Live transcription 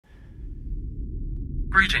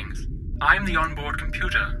Greetings. I am the onboard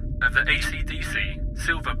computer of the ACDC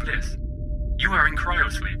Silver Bliss. You are in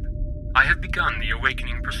cryosleep. I have begun the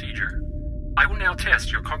awakening procedure. I will now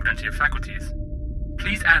test your cognitive faculties.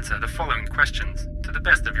 Please answer the following questions to the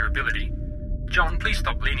best of your ability. John, please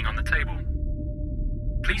stop leaning on the table.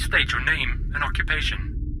 Please state your name and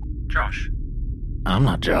occupation. Josh. I'm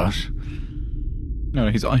not Josh.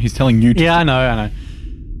 No, he's telling you to... Yeah, I know.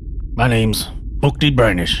 My name's Ukti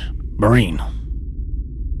Brandish, Marine.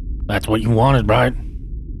 That's what you wanted, right?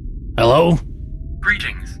 Hello?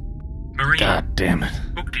 Greetings. Marine. God damn it.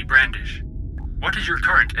 Ukti Brandish. What is your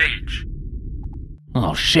current age?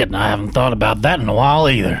 Oh shit, and I haven't thought about that in a while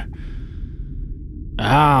either.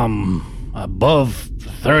 I'm above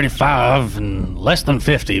 35 and less than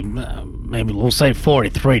 50. Maybe we'll say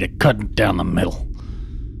 43 to cut down the middle.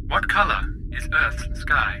 What color is Earth's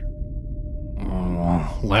sky?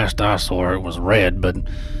 Oh, last I saw it was red, but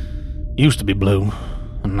used to be blue.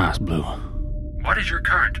 A nice blue. What is your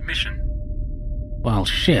current mission? Well,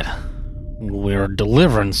 shit. We're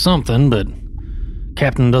delivering something, but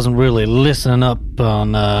Captain doesn't really listen up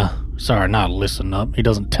on, sorry, not listen up. He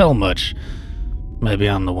doesn't tell much. Maybe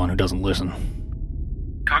I'm the one who doesn't listen.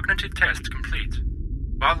 Cognitive test complete.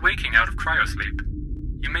 While waking out of cryosleep,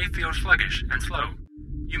 you may feel sluggish and slow.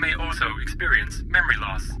 You may also experience memory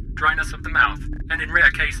loss, dryness of the mouth, and in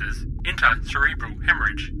rare cases, intracerebral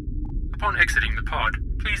hemorrhage. Upon exiting the pod,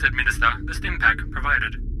 please administer the stim pack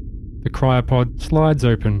provided. The cryopod slides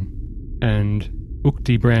open, and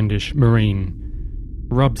Ukti Brandish, Marine,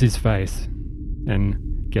 rubs his face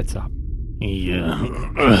and gets up.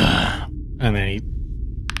 Yeah. And then he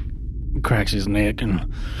cracks his neck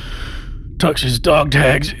and tucks his dog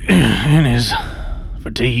tags in his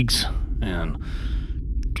fatigues and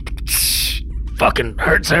fucking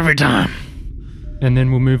hurts every time. And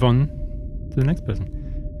then we'll move on to the next person.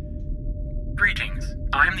 Greetings.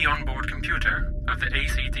 I am the onboard computer of the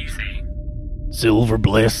ACDC. Silver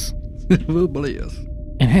Bliss. Silver Bliss.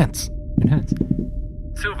 Enhance.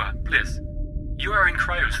 Silver Bliss. You are in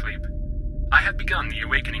cryosleep. I have begun the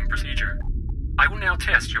awakening procedure. I will now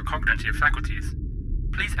test your cognitive faculties.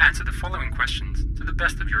 Please answer the following questions to the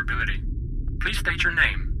best of your ability. Please state your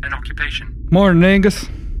name and occupation. Morning, Angus.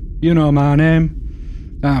 You know my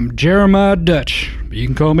name. I'm Jeremiah Dutch, but you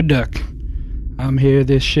can call me Duck. I'm here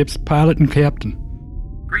this ship's pilot and captain.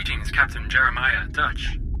 Greetings, Captain Jeremiah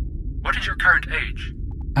Dutch. What is your current age?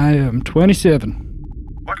 I am 27.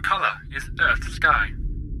 What color is Earth's sky?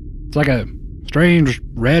 It's like a strange,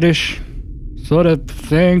 reddish sort of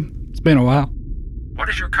thing. It's been a while. What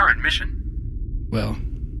is your current mission? Well,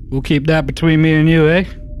 we'll keep that between me and you, eh?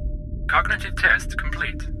 Cognitive test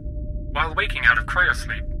complete. While waking out of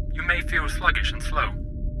cryosleep, you may feel sluggish and slow.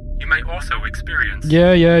 You may also experience...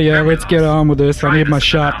 Yeah, memory let's get loss, on with this. I need my dryness of the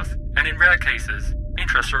shot. mouth, and in rare cases,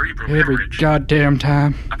 intracerebral Every hemorrhage. goddamn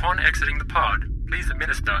time. Upon exiting the pod, please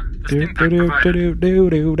administer the stim pack provided.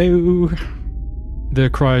 The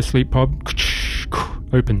cryosleep pod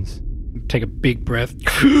opens. Take a big breath.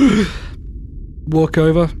 Walk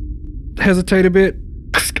over. Hesitate a bit.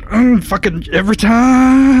 Fucking every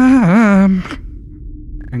time.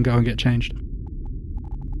 And go and get changed.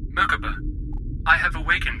 Merkaba, I have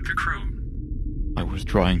awakened the crew. I was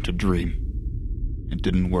trying to dream. It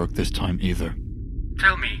didn't work this time either.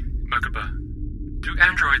 Tell me, Merkaba, do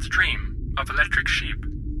androids dream of electric sheep?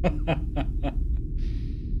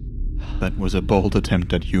 That was a bold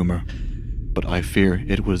attempt at humor, but I fear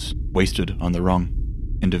it was wasted on the wrong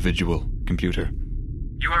individual computer.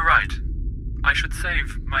 You are right. I should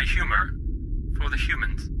save my humor for the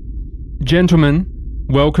humans. Gentlemen,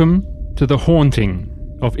 welcome to the haunting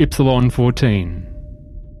of Ypsilon 14.